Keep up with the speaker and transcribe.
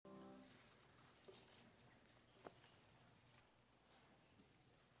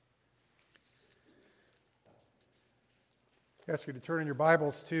I ask you to turn in your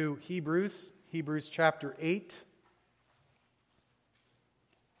Bibles to Hebrews chapter 8.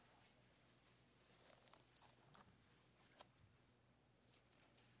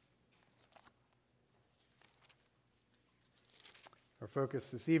 Our focus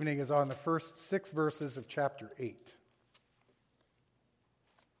this evening is on the first 6 verses of chapter 8.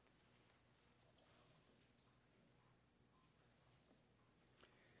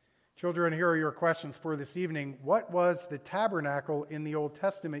 Children, here are your questions for this evening. What was the tabernacle in the Old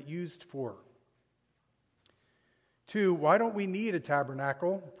Testament used for? 2, why don't we need a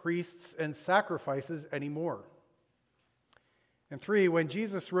tabernacle, priests, and sacrifices anymore? And 3, when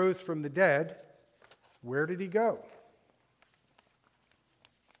Jesus rose from the dead, where did he go?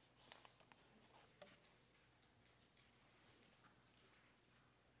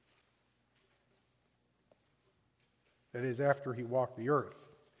 That is, after he walked the earth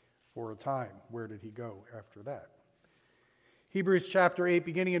for a time. Where did he go after that? Hebrews chapter 8,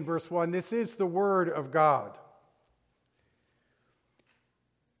 beginning in verse 1. This is the word of God.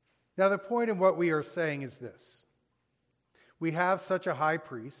 Now, the point in what we are saying is this. We have such a high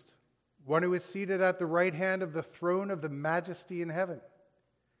priest, one who is seated at the right hand of the throne of the majesty in heaven,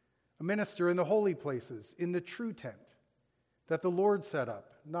 a minister in the holy places, in the true tent that the Lord set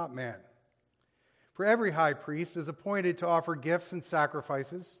up, not man. For every high priest is appointed to offer gifts and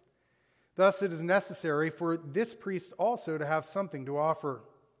sacrifices. Thus it is necessary for this priest also to have something to offer.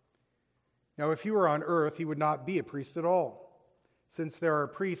 Now, if he were on earth, he would not be a priest at all, since there are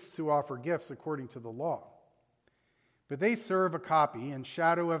priests who offer gifts according to the law. But they serve a copy and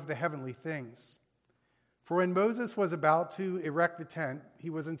shadow of the heavenly things. For when Moses was about to erect the tent, he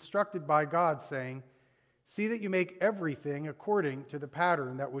was instructed by God, saying, "See that you make everything according to the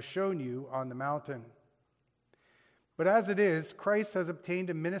pattern that was shown you on the mountain." But as it is, Christ has obtained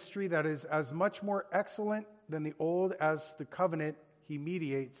a ministry that is as much more excellent than the old as the covenant he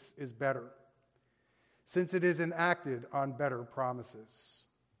mediates is better, since it is enacted on better promises.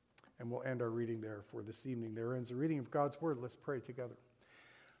 And we'll end our reading there for this evening. There ends the reading of God's word. Let's pray together.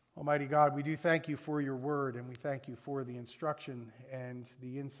 Almighty God, we do thank you for your word, and we thank you for the instruction and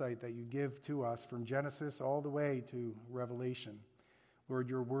the insight that you give to us from Genesis all the way to Revelation. Lord,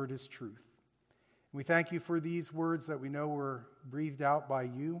 your word is truth. We thank you for these words that we know were breathed out by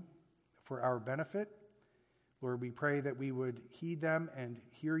you for our benefit. Lord, we pray that we would heed them and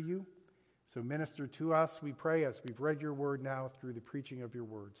hear you. So minister to us, we pray, as we've read your word now through the preaching of your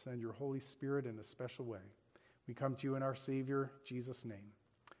word. Send your Holy Spirit in a special way. We come to you in our Savior, Jesus' name.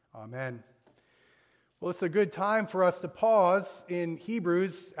 Amen. Well, it's a good time for us to pause in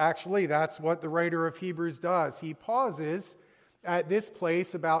Hebrews. Actually, that's what the writer of Hebrews does. He pauses at this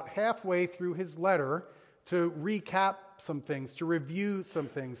place about halfway through his letter to recap some things, to review some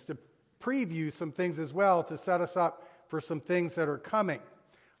things, to preview some things as well, to set us up for some things that are coming.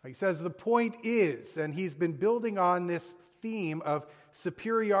 He says the point is, and he's been building on this theme of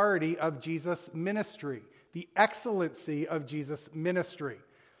superiority of Jesus' ministry, the excellency of Jesus' ministry.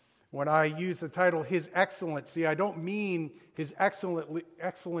 When I use the title, His Excellency, I don't mean His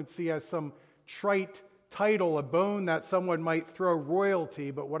excellency as some trite title, a bone that someone might throw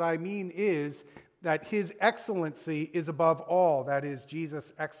royalty, but what I mean is that His excellency is above all. That is,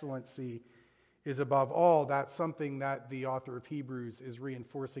 Jesus' excellency is above all. That's something that the author of Hebrews is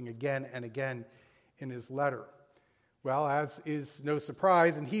reinforcing again and again in his letter. Well, as is no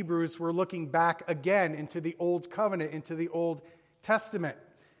surprise, in Hebrews, we're looking back again into the Old Covenant, into the Old Testament.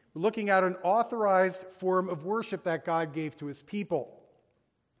 We're looking at an authorized form of worship that God gave to his people.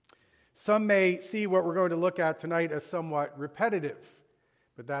 Some may see what we're going to look at tonight as somewhat repetitive,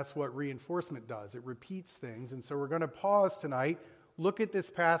 but that's what reinforcement does. It repeats things, and so we're going to pause tonight, look at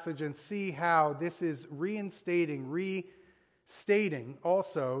this passage, and see how this is restating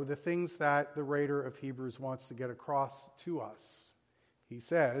also the things that the writer of Hebrews wants to get across to us. He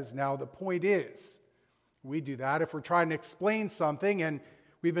says, now the point is, we do that if we're trying to explain something, and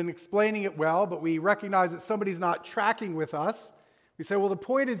we've been explaining it well, but we recognize that somebody's not tracking with us. We say, well, the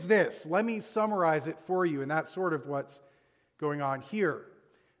point is this. Let me summarize it for you, and that's sort of what's going on here.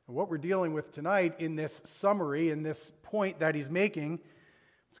 And what we're dealing with tonight in this summary, in this point that he's making,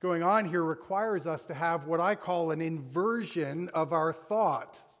 what's going on here requires us to have what I call an inversion of our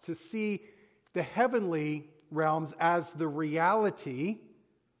thought, to see the heavenly realms as the reality,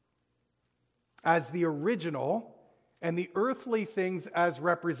 as the original, and the earthly things as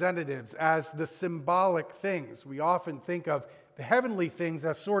representatives, as the symbolic things. We often think of the heavenly things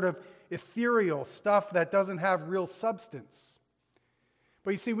as sort of ethereal stuff that doesn't have real substance.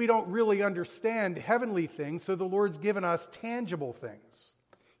 But you see, we don't really understand heavenly things, so the Lord's given us tangible things.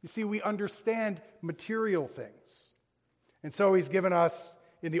 You see, we understand material things. And so he's given us,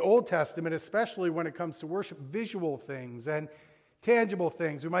 in the Old Testament, especially when it comes to worship, visual things and tangible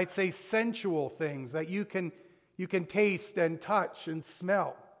things. We might say sensual things that you can taste and touch and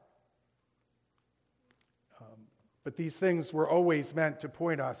smell. But these things were always meant to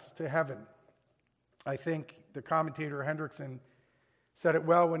point us to heaven. I think the commentator Hendrickson said it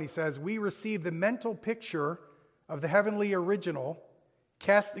well when he says, "We receive the mental picture of the heavenly original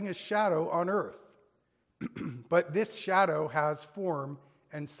casting a shadow on earth. But this shadow has form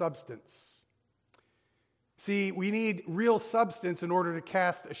and substance." See, we need real substance in order to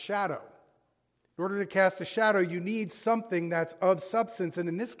cast a shadow. In order to cast a shadow, you need something that's of substance. And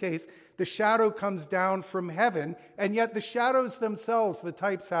in this case, the shadow comes down from heaven. And yet the shadows themselves, the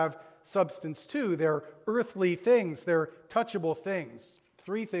types, have substance too. They're earthly things. They're touchable things.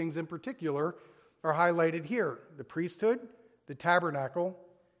 3 things in particular are highlighted here: the priesthood, the tabernacle,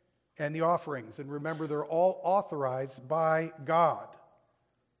 and the offerings. And remember, they're all authorized by God.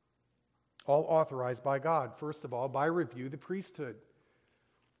 All authorized by God. First of all, by review, the priesthood.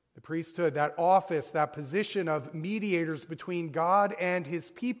 The priesthood, that office, that position of mediators between God and his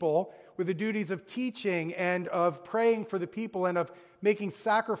people, with the duties of teaching and of praying for the people and of making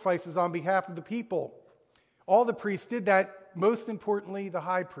sacrifices on behalf of the people. All the priests did that. Most importantly, the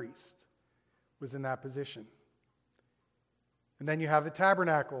high priest was in that position. And then you have the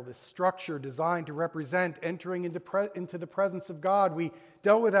tabernacle, this structure designed to represent entering into the presence of God. We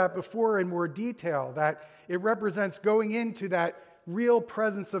dealt with that before in more detail, that it represents going into that real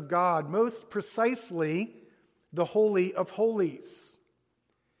presence of God, most precisely the Holy of Holies.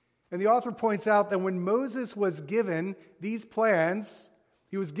 And the author points out that when Moses was given these plans,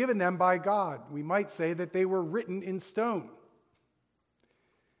 he was given them by God. We might say that they were written in stone.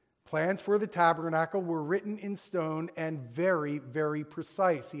 Plans for the tabernacle were written in stone and very, very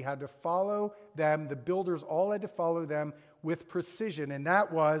precise. He had to follow them. The builders all had to follow them with precision. And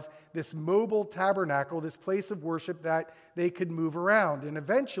that was this mobile tabernacle, this place of worship that they could move around. And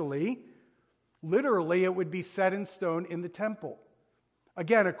eventually, literally, it would be set in stone in the temple.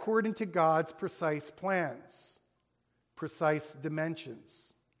 Again, according to God's precise plans, precise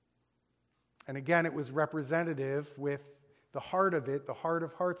dimensions. And again, it was representative with the heart of it, the heart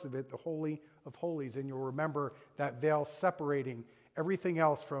of hearts of it, the Holy of Holies. And you'll remember that veil separating everything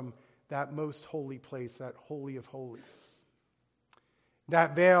else from that most holy place, that Holy of Holies.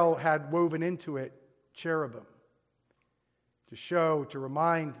 That veil had woven into it cherubim to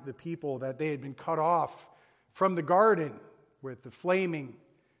remind the people that they had been cut off from the garden with the flaming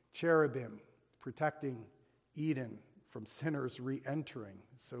cherubim protecting Eden from sinners re-entering.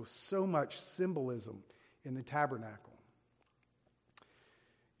 So much symbolism in the tabernacle.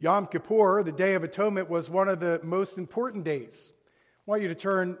 Yom Kippur, the Day of Atonement, was one of the most important days. I want you to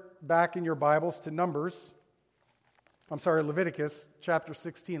turn back in your Bibles to Leviticus chapter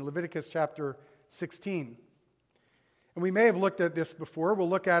 16. Leviticus chapter 16. And we may have looked at this before. We'll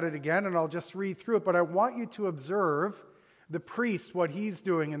look at it again, and I'll just read through it. But I want you to observe the priest, what he's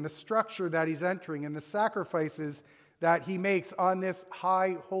doing, and the structure that he's entering, and the sacrifices that he makes on this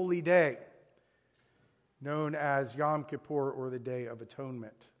high holy day, known as Yom Kippur, or the Day of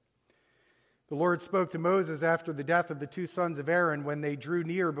Atonement. The Lord spoke to Moses after the death of the 2 sons of Aaron when they drew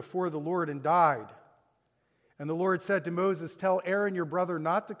near before the Lord and died. And the Lord said to Moses, "Tell Aaron your brother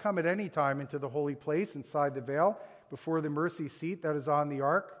not to come at any time into the holy place inside the veil before the mercy seat that is on the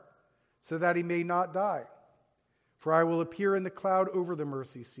ark, so that he may not die. For I will appear in the cloud over the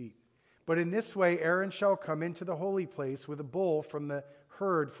mercy seat. But in this way Aaron shall come into the holy place with a bull from the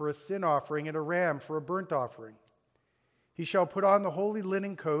herd for a sin offering and a ram for a burnt offering. He shall put on the holy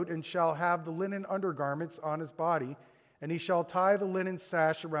linen coat and shall have the linen undergarments on his body, and he shall tie the linen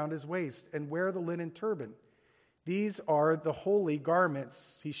sash around his waist and wear the linen turban. These are the holy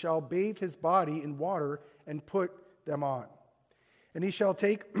garments. He shall bathe his body in water and put them on. And he shall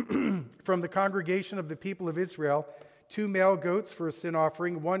take from the congregation of the people of Israel 2 male goats for a sin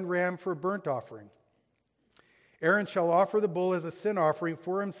offering, 1 ram for a burnt offering. Aaron shall offer the bull as a sin offering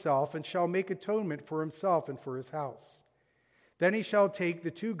for himself and shall make atonement for himself and for his house. Then he shall take the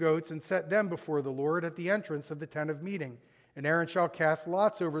 2 goats and set them before the Lord at the entrance of the tent of meeting. And Aaron shall cast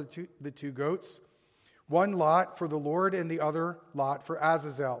lots over the 2 goats, 1 lot for the Lord and the other lot for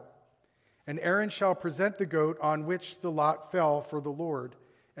Azazel. And Aaron shall present the goat on which the lot fell for the Lord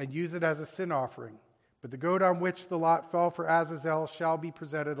and use it as a sin offering. But the goat on which the lot fell for Azazel shall be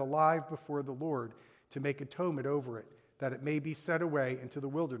presented alive before the Lord to make atonement over it, that it may be sent away into the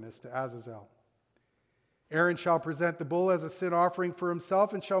wilderness to Azazel. Aaron shall present the bull as a sin offering for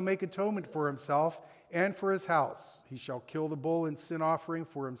himself and shall make atonement for himself and for his house. He shall kill the bull in sin offering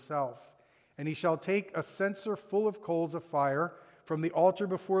for himself And he shall take a censer full of coals of fire from the altar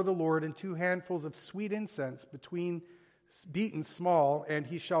before the Lord, and 2 handfuls of sweet incense beaten small, and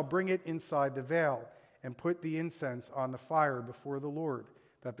he shall bring it inside the veil, and put the incense on the fire before the Lord,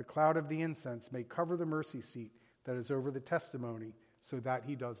 that the cloud of the incense may cover the mercy seat that is over the testimony, so that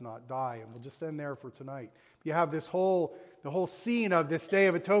he does not die. And we'll just end there for tonight. You have the whole scene of this Day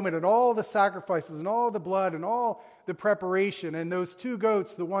of Atonement, and all the sacrifices, and all the blood, and all the preparation, and those 2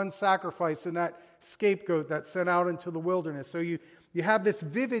 goats, the one sacrifice, and that scapegoat that's sent out into the wilderness. So you have this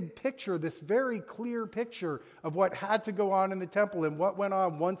vivid picture, this very clear picture of what had to go on in the temple and what went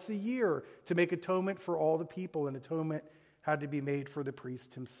on once a year to make atonement for all the people. And atonement had to be made for the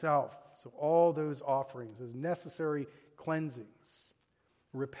priest himself. So all those offerings, those necessary cleansings,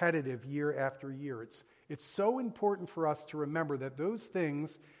 repetitive year after year. It's so important for us to remember that those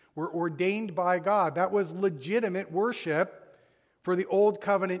things were ordained by God. That was legitimate worship for the old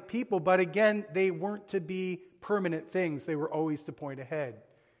covenant people. But again, they weren't to be permanent things. They were always to point ahead.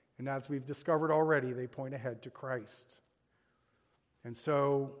 And as we've discovered already, they point ahead to Christ. And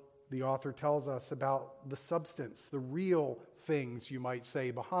so the author tells us about the substance, the real things, you might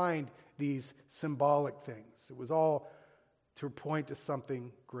say, behind these symbolic things. It was all to point to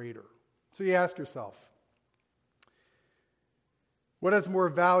something greater. So you ask yourself, what has more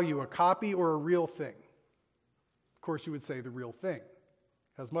value, a copy or a real thing? Of course, you would say the real thing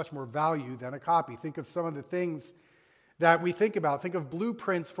has much more value than a copy. Think of some of the things that we think about. Think of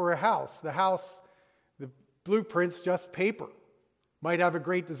blueprints for a house. The blueprint's just paper. Might have a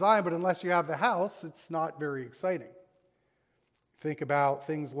great design, but unless you have the house, it's not very exciting. Think about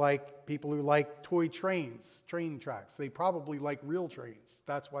things like people who like toy trains, train tracks. They probably like real trains.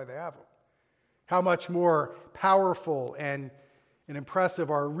 That's why they have them. How much more powerful and impressive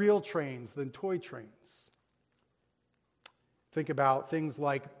are real trains than toy trains? Think about things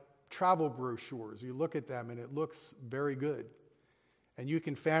like travel brochures. You look at them and it looks very good. And you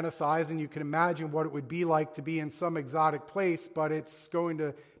can fantasize and you can imagine what it would be like to be in some exotic place, but it's going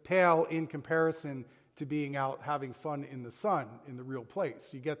to pale in comparison to being out having fun in the sun in the real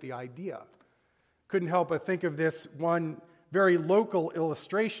place. You get the idea. Couldn't help but think of this one very local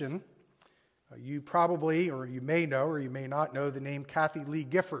illustration. You probably, or you may know, or you may not know the name Kathie Lee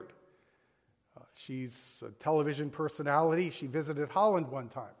Gifford. She's a television personality. She visited Holland one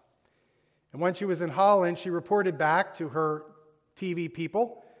time. And when she was in Holland, she reported back to her TV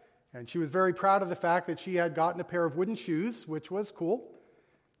people, and she was very proud of the fact that she had gotten a pair of wooden shoes, which was cool.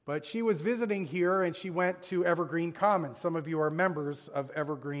 But she was visiting here, and she went to Evergreen Commons. Some of you are members of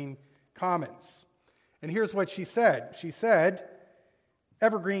Evergreen Commons. And here's what she said. She said,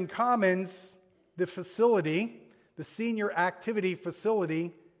 Evergreen Commons, the facility, the senior activity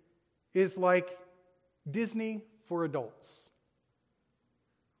facility, is like Disney for adults.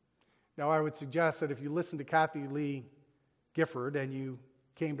 Now, I would suggest that if you listen to Kathie Lee Gifford and you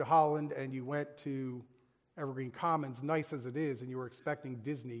came to Holland and you went to Evergreen Commons, nice as it is, and you were expecting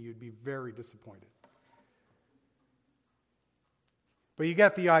Disney, you'd be very disappointed. But you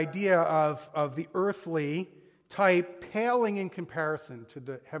get the idea of the earthly type paling in comparison to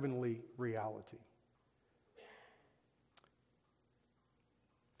the heavenly reality.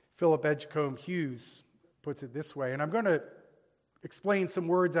 Philip Edgecombe Hughes puts it this way, and I'm going to explain some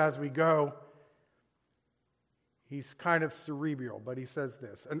words as we go. He's kind of cerebral, but he says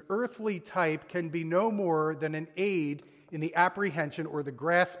this: an earthly type can be no more than an aid in the apprehension or the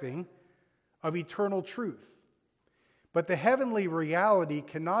grasping of eternal truth. But the heavenly reality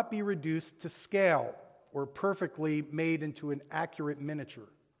cannot be reduced to scale or perfectly made into an accurate miniature,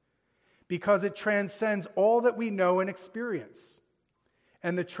 because it transcends all that we know and experience.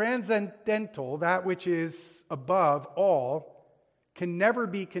 And the transcendental, that which is above all, can never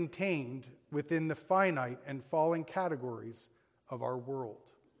be contained within the finite and falling categories of our world.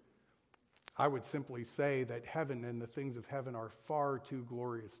 I would simply say that heaven and the things of heaven are far too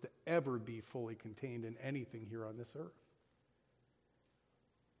glorious to ever be fully contained in anything here on this earth.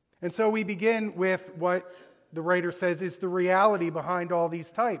 And so we begin with what the writer says is the reality behind all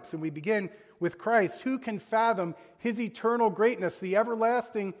these types. And we begin with Christ. Who can fathom his eternal greatness, the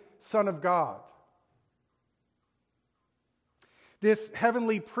everlasting Son of God? This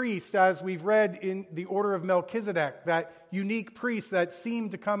heavenly priest, as we've read in the order of Melchizedek, that unique priest that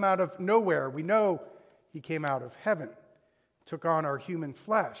seemed to come out of nowhere. We know he came out of heaven, took on our human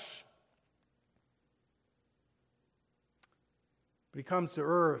flesh. But he comes to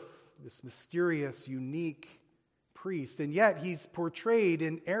earth, this mysterious, unique priest, and yet he's portrayed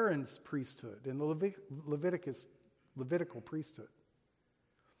in Aaron's priesthood, in the Levitical priesthood.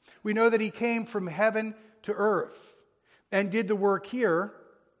 We know that he came from heaven to earth and did the work here,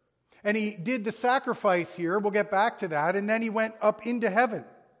 And he did the sacrifice here. We'll get back to that. And then he went up into heaven.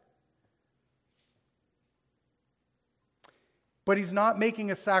 But he's not making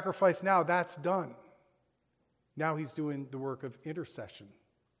a sacrifice now. That's done. Now he's doing the work of intercession.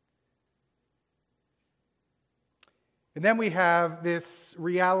 And then we have this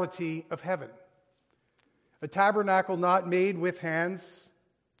reality of heaven. A tabernacle not made with hands.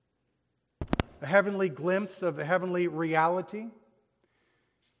 A heavenly glimpse of the heavenly reality.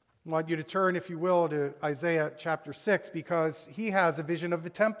 I want you to turn, if you will, to Isaiah chapter 6, because he has a vision of the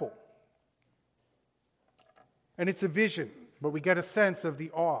temple. And it's a vision, but we get a sense of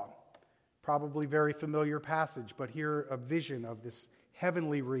the awe. Probably very familiar passage, but here a vision of this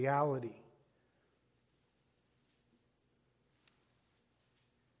heavenly reality.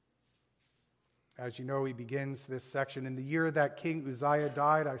 As you know, he begins this section. In the year that King Uzziah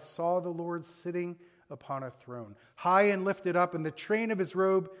died, I saw the Lord sitting upon a throne, high and lifted up, and the train of his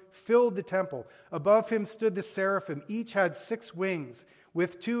robe filled the temple. Above him stood the seraphim. Each had 6 wings.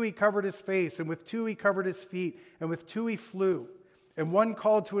 With 2 he covered his face, and with 2 he covered his feet, and with 2 he flew. And one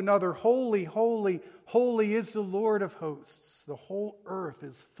called to another, Holy, holy, holy is the Lord of hosts. The whole earth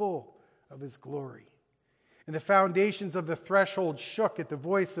is full of his glory. And the foundations of the threshold shook at the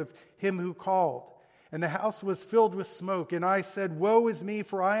voice of him who called. And the house was filled with smoke. And I said, Woe is me,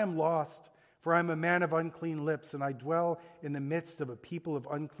 for I am lost. For I am a man of unclean lips, and I dwell in the midst of a people of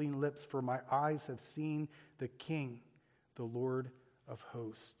unclean lips, for my eyes have seen the King, the Lord of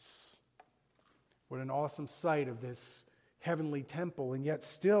hosts. What an awesome sight of this heavenly temple, and yet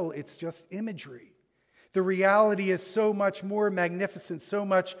still it's just imagery. The reality is so much more magnificent, so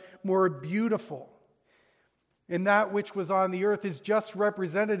much more beautiful. And that which was on the earth is just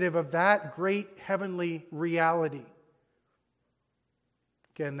representative of that great heavenly reality.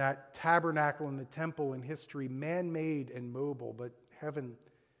 Again, that tabernacle and the temple in history, man-made and mobile, but heaven,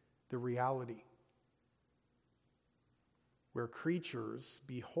 the reality. Where creatures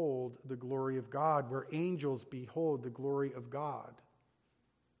behold the glory of God, where angels behold the glory of God,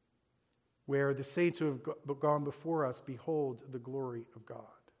 where the saints who have gone before us behold the glory of God.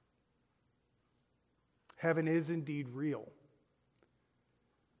 Heaven is indeed real,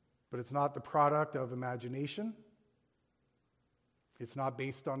 but it's not the product of imagination. It's not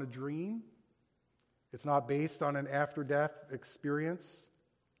based on a dream. It's not based on an after-death experience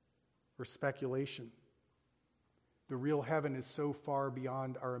or speculation. The real heaven is so far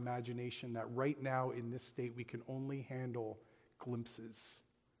beyond our imagination that right now in this state we can only handle glimpses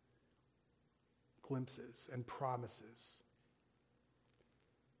and promises.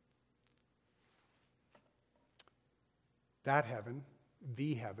 That heaven,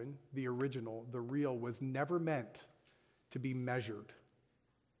 the original, the real, was never meant to be measured.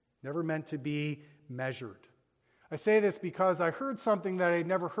 Never meant to be measured. I say this because I heard something that I'd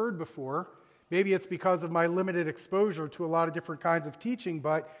never heard before. Maybe it's because of my limited exposure to a lot of different kinds of teaching,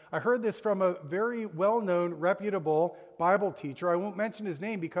 but I heard this from a very well-known, reputable Bible teacher. I won't mention his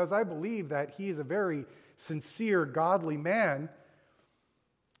name because I believe that he is a very sincere, godly man,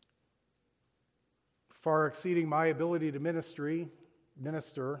 far exceeding my ability to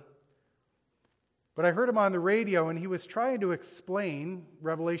minister. But I heard him on the radio, and he was trying to explain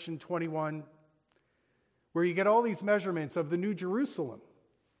Revelation 21, where you get all these measurements of the New Jerusalem.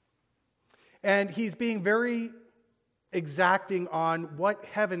 And he's being very exacting on what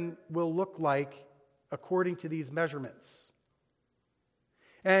heaven will look like according to these measurements.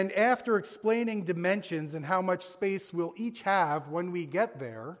 And after explaining dimensions and how much space we'll each have when we get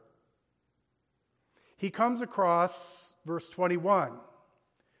there, he comes across verse 21,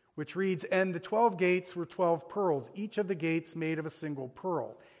 which reads, And the 12 gates were 12 pearls, each of the gates made of a single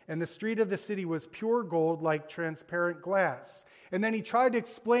pearl. And the street of the city was pure gold like transparent glass. And then he tried to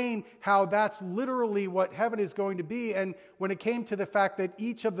explain how that's literally what heaven is going to be. And when it came to the fact that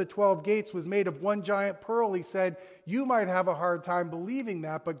each of the 12 gates was made of one giant pearl, he said, you might have a hard time believing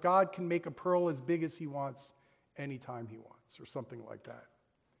that, but God can make a pearl as big as he wants anytime he wants, or something like that.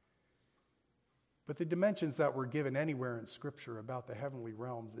 But the dimensions that were given anywhere in Scripture about the heavenly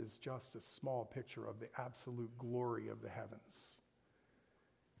realms is just a small picture of the absolute glory of the heavens,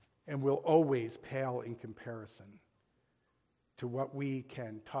 and will always pale in comparison to what we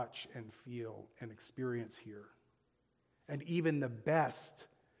can touch and feel and experience here. And even the best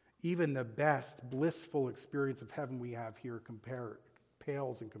blissful experience of heaven we have here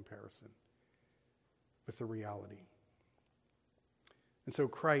pales in comparison with the reality. And so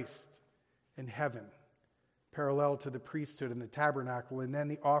Christ in heaven, parallel to the priesthood and the tabernacle, and then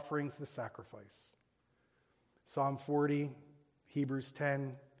the offerings, the sacrifice. Psalm 40, Hebrews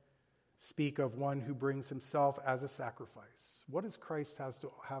 10, speak of one who brings himself as a sacrifice. What does Christ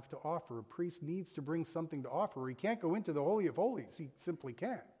have to offer? A priest needs to bring something to offer. He can't go into the Holy of Holies. He simply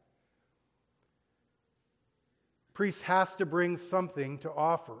can't. Priest has to bring something to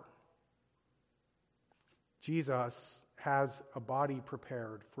offer. Jesus has a body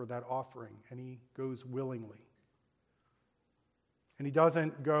prepared for that offering, and he goes willingly. And he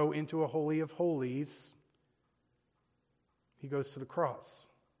doesn't go into a Holy of Holies. He goes to the cross.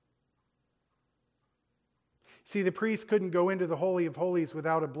 See, the priest couldn't go into the Holy of Holies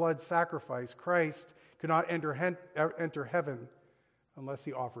without a blood sacrifice. Christ could not enter heaven unless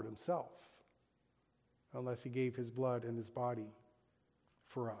he offered himself, unless he gave his blood and his body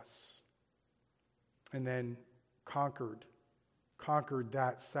for us. And then conquered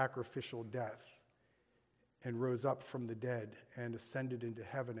that sacrificial death and rose up from the dead and ascended into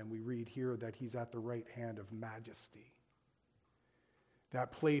heaven. And we read here that he's at the right hand of majesty.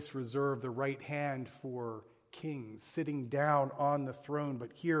 That place reserved, the right hand for kings, sitting down on the throne.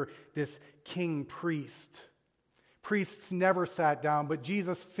 But here, this king priest. Priests never sat down, but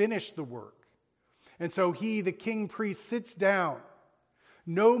Jesus finished the work. And so he, the king priest, sits down.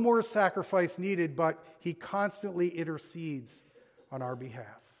 No more sacrifice needed, but he constantly intercedes on our behalf.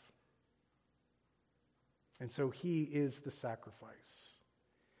 And so he is the sacrifice.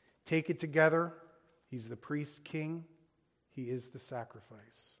 Take it together. He's the priest king. He is the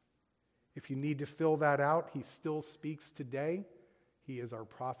sacrifice. If you need to fill that out, he still speaks today. He is our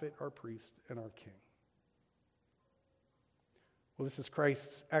prophet, our priest, and our king. Well, this is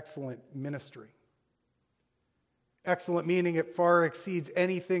Christ's excellent ministry. Excellent meaning it far exceeds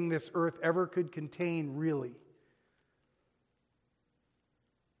anything this earth ever could contain, really.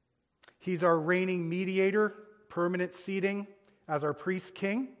 He's our reigning mediator, permanent seating as our priest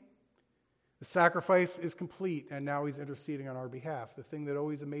king. The sacrifice is complete, and now he's interceding on our behalf. The thing that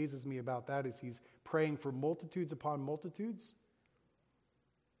always amazes me about that is he's praying for multitudes upon multitudes,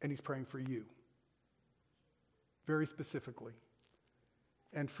 and he's praying for you, very specifically,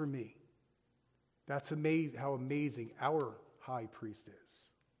 and for me. That's amazing how amazing our high priest is.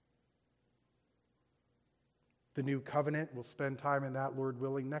 The new covenant, we'll spend time in that, Lord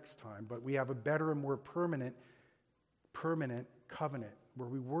willing, next time, but we have a better and more permanent covenant where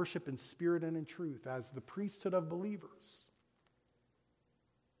we worship in spirit and in truth as the priesthood of believers.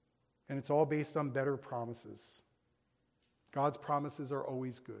 And it's all based on better promises. God's promises are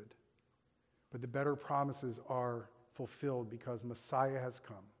always good, but the better promises are fulfilled because Messiah has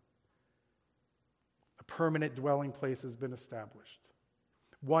come. A permanent dwelling place has been established,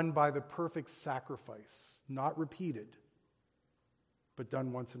 won by the perfect sacrifice, not repeated, but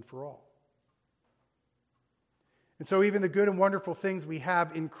done once and for all. And so even the good and wonderful things we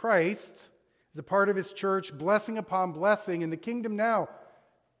have in Christ as a part of his church, blessing upon blessing in the kingdom now,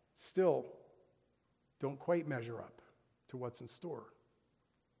 still don't quite measure up to what's in store.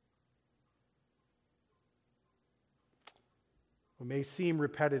 It may seem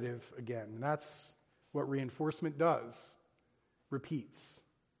repetitive again, and that's what reinforcement does, repeats.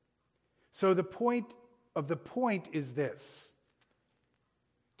 So the point is this.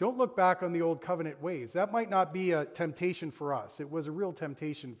 Don't look back on the old covenant ways. That might not be a temptation for us. It was a real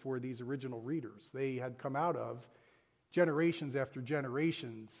temptation for these original readers. They had come out of generations after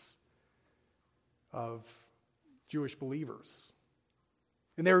generations of Jewish believers.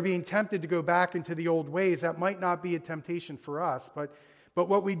 And they were being tempted to go back into the old ways. That might not be a temptation for us, but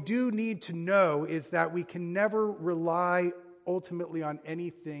what we do need to know is that we can never rely ultimately on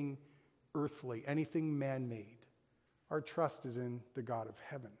anything earthly, anything man-made. Our trust is in the God of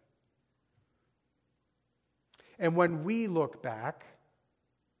heaven. And when we look back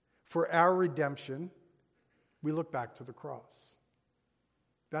for our redemption, we look back to the cross.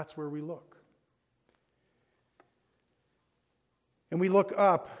 That's where we look. And we look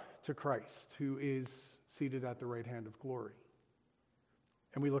up to Christ, who is seated at the right hand of glory.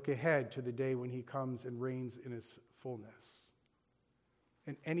 And we look ahead to the day when he comes and reigns in his fullness.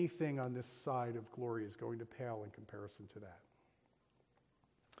 And anything on this side of glory is going to pale in comparison to that.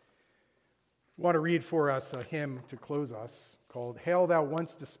 I want to read for us a hymn to close us called Hail Thou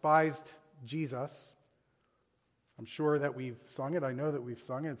Once Despised Jesus. I'm sure that we've sung it. I know that we've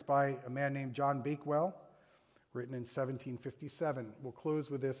sung it. It's by a man named John Bakewell, written in 1757. We'll close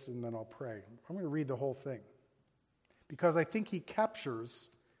with this and then I'll pray. I'm going to read the whole thing because I think he captures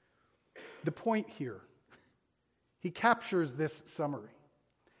the point here. He captures this summary.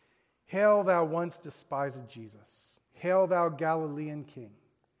 Hail thou once despised Jesus. Hail thou Galilean King.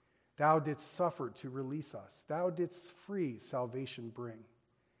 Thou didst suffer to release us. Thou didst free salvation bring.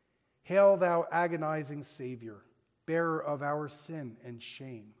 Hail thou agonizing Savior, bearer of our sin and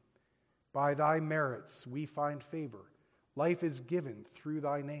shame. By thy merits we find favor. Life is given through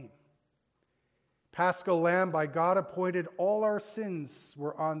thy name. Paschal Lamb, by God appointed, all our sins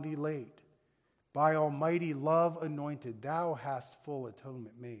were on thee laid. By almighty love anointed, thou hast full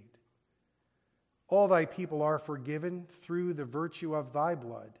atonement made. All thy people are forgiven through the virtue of thy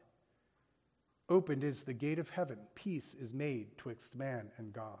blood. Opened is the gate of heaven, peace is made twixt man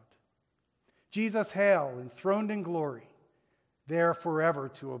and God. Jesus, hail, enthroned in glory, there forever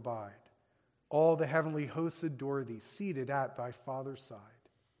to abide. All the heavenly hosts adore thee, seated at thy Father's side.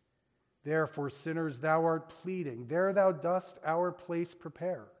 There for sinners thou art pleading, there thou dost our place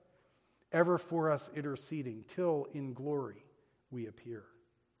prepare, ever for us interceding, till in glory we appear.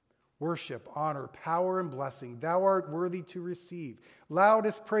 Worship, honor, power, and blessing thou art worthy to receive.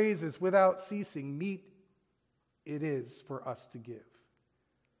 Loudest praises without ceasing, meet it is for us to give.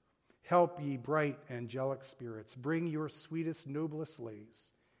 Help, ye bright angelic spirits, bring your sweetest, noblest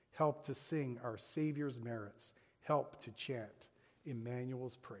lays. Help to sing our Savior's merits. Help to chant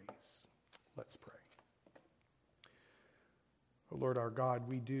Emmanuel's praise. Let's pray. O Lord our God,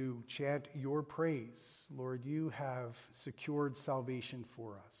 we do chant your praise. Lord, you have secured salvation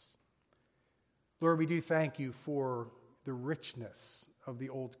for us. Lord, we do thank you for the richness of the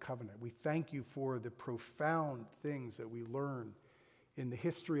Old Covenant. We thank you for the profound things that we learn in the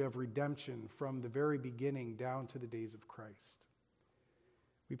history of redemption from the very beginning down to the days of Christ.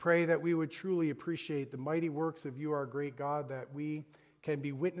 We pray that we would truly appreciate the mighty works of you, our great God, that we can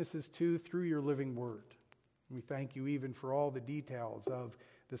be witnesses to through your living word. We thank you even for all the details of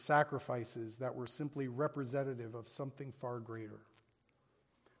the sacrifices that were simply representative of something far greater.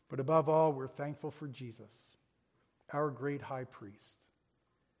 But above all, we're thankful for Jesus, our great high priest,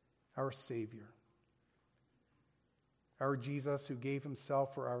 our Savior, our Jesus who gave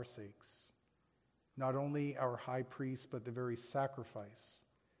himself for our sakes, not only our high priest, but the very sacrifice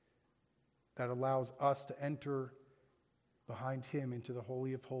that allows us to enter behind him into the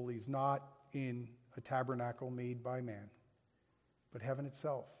Holy of Holies, not in a tabernacle made by man, but heaven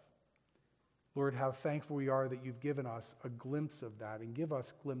itself. Lord, how thankful we are that you've given us a glimpse of that, and give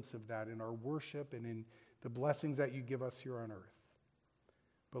us a glimpse of that in our worship and in the blessings that you give us here on earth.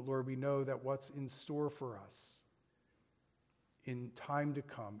 But Lord, we know that what's in store for us in time to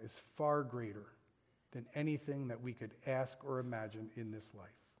come is far greater than anything that we could ask or imagine in this life.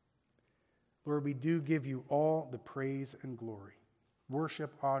 Lord, we do give you all the praise and glory,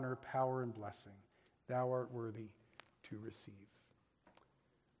 worship, honor, power, and blessing. Thou art worthy to receive.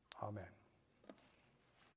 Amen.